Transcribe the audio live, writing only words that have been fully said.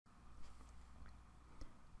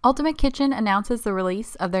Ultimate Kitchen announces the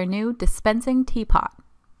release of their new Dispensing Teapot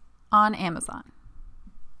on Amazon.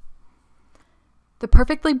 The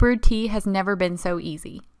perfectly brewed tea has never been so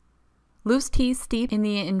easy. Loose tea steep in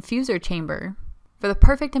the infuser chamber for the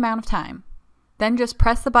perfect amount of time. Then just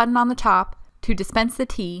press the button on the top to dispense the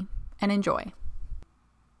tea and enjoy.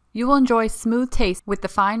 You will enjoy smooth taste with the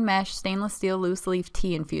fine mesh stainless steel loose leaf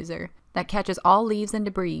tea infuser that catches all leaves and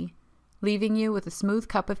debris, leaving you with a smooth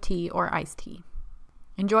cup of tea or iced tea.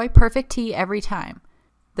 Enjoy perfect tea every time.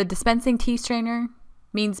 The dispensing tea strainer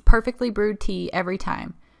means perfectly brewed tea every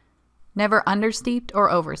time, never understeeped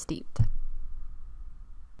or oversteeped.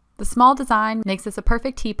 The small design makes this a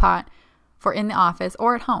perfect teapot for in the office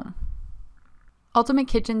or at home. Ultimate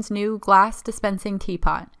Kitchen's new glass dispensing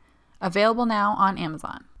teapot, available now on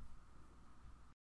Amazon.